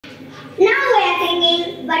Now we are singing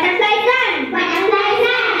Butterfly Run. Butterfly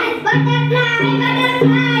Run. Butterfly,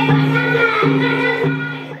 butterfly, butterfly, butterfly.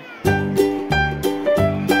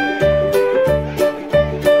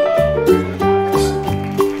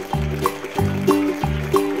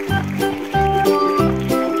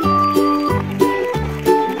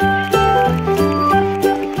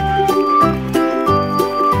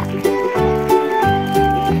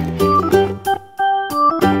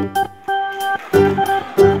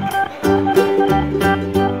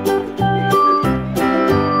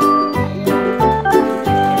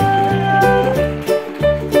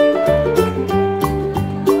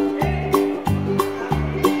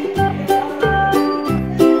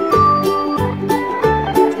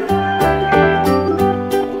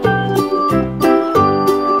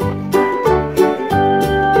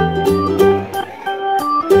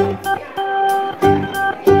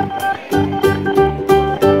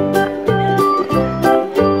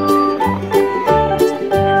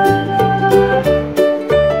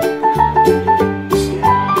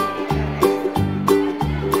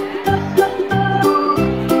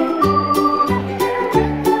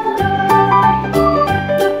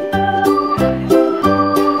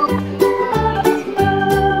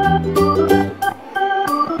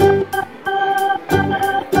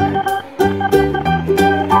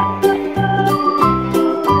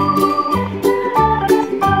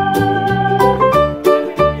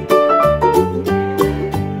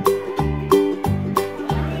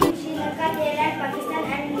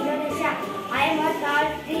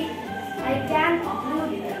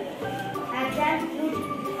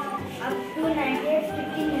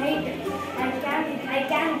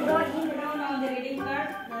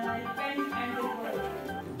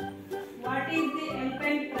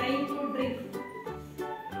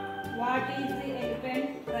 What is the elephant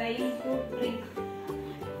trying to drink?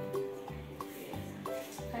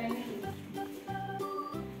 Kindly.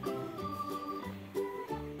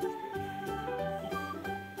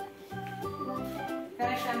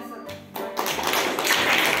 Correct answer.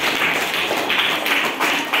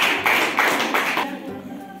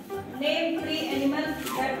 Name three animals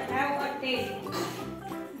that have a tail.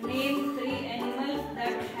 Name three animals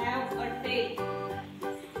that have a tail.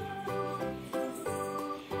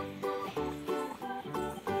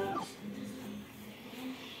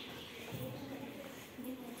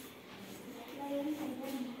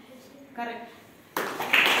 Correct.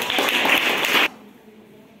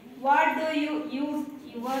 What do you use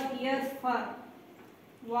your ears for?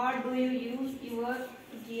 What do you use your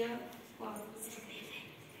ear for?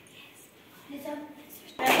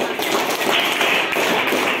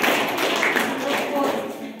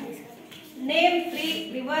 Name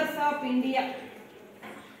three rivers of India.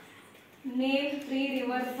 Name three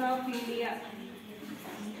rivers of India.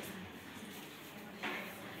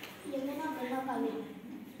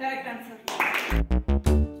 Correct answer.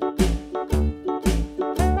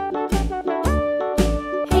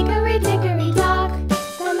 Hickory dickory dock,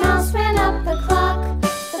 the mouse ran up the clock.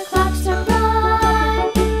 The clock struck one,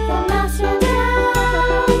 the mouse ran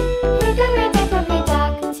down. Hickory dickory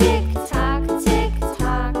dock, tick tock, tick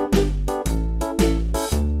tock.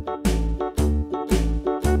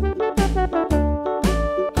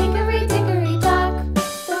 Hickory dickory dock,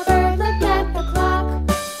 the bird looked at the clock.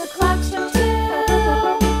 The clock struck two,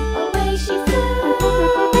 away she flew.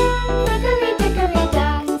 Hickory dickory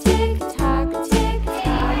dock, tick tock, tick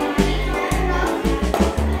tock.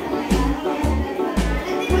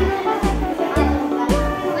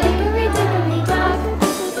 Hickory dickory dock,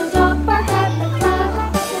 the dog barked at the clock.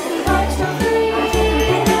 The dog struck three,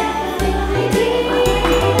 hickory dee.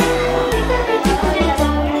 Hickory dickory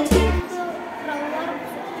dock, tick.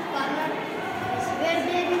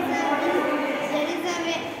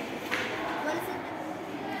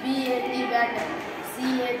 B-A-T bat,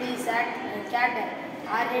 C-A-T sat, cat,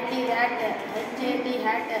 R-A-T rat, H-A-T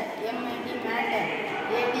hat, M-A-T mat,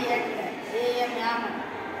 A-T hat, A-M yam.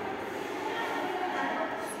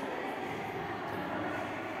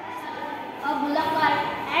 A bullock cart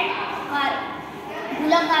and car.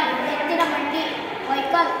 Bullock cart, ಎತ್ತಿನ ಬಂಡಿ,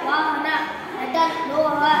 vehicle, ವಾಹನ, metal,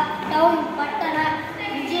 ಲೋಹ, town, ಪಟ್ಟಣ,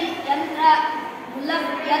 engine, ಯಂತ್ರ,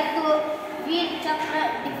 bullock, ಎತ್ತು, wheel, chakra,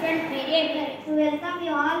 different variants. To welcome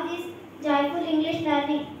you all this joyful English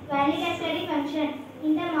learning, valid study function.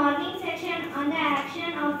 In the morning section on the action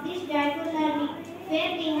of this joyful learning,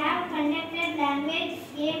 where we have conducted language,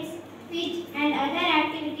 games, speech and other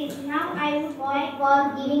activities. Now I would like for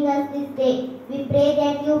giving us this day. We pray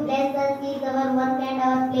that you bless us with our work and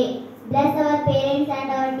our play. Bless our parents and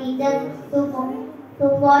our teachers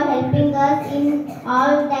for helping us in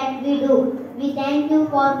all that we do. We thank you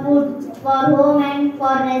for food, for home and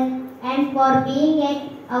for rest, and for being at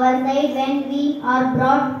our side when we are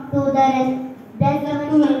brought to the rest.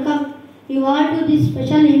 Thus, to welcome you all to this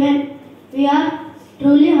special event. We are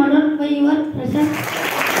truly honored by your presence.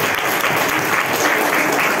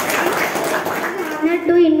 Honored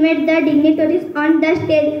to invite the dignitaries on the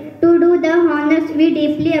stage to do the honors. We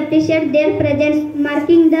deeply appreciate their presence,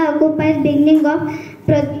 marking the occupiers' beginning of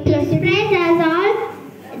Friends, as all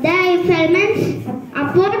the elements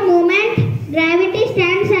upward movement, gravity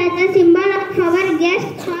stands as the symbol of our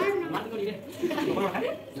guests.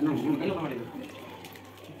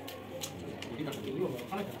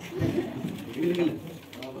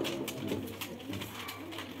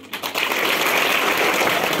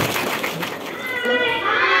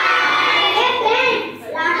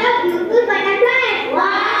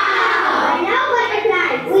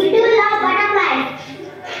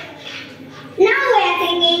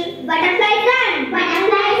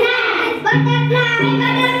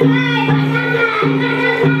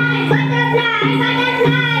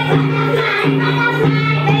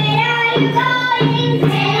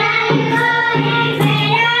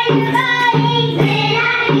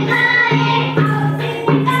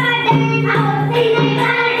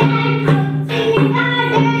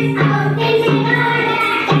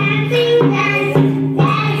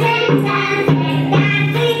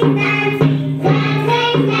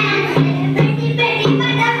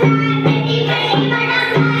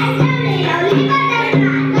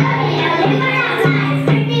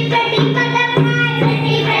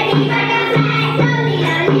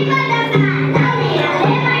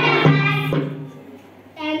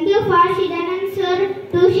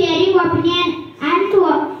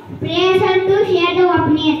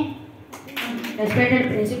 Respected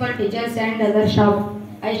principal, teachers and other staff,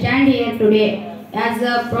 I stand here today as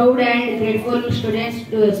a proud and grateful student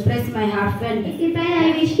to express my heartfelt.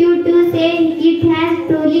 I wish you to say it has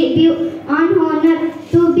truly been an honor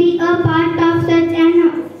to be a part of such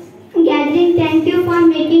an gathering. Thank you for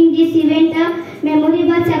making this event a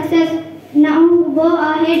memorable success. Now go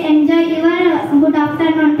ahead, enjoy your good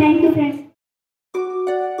afternoon. Thank you, friends.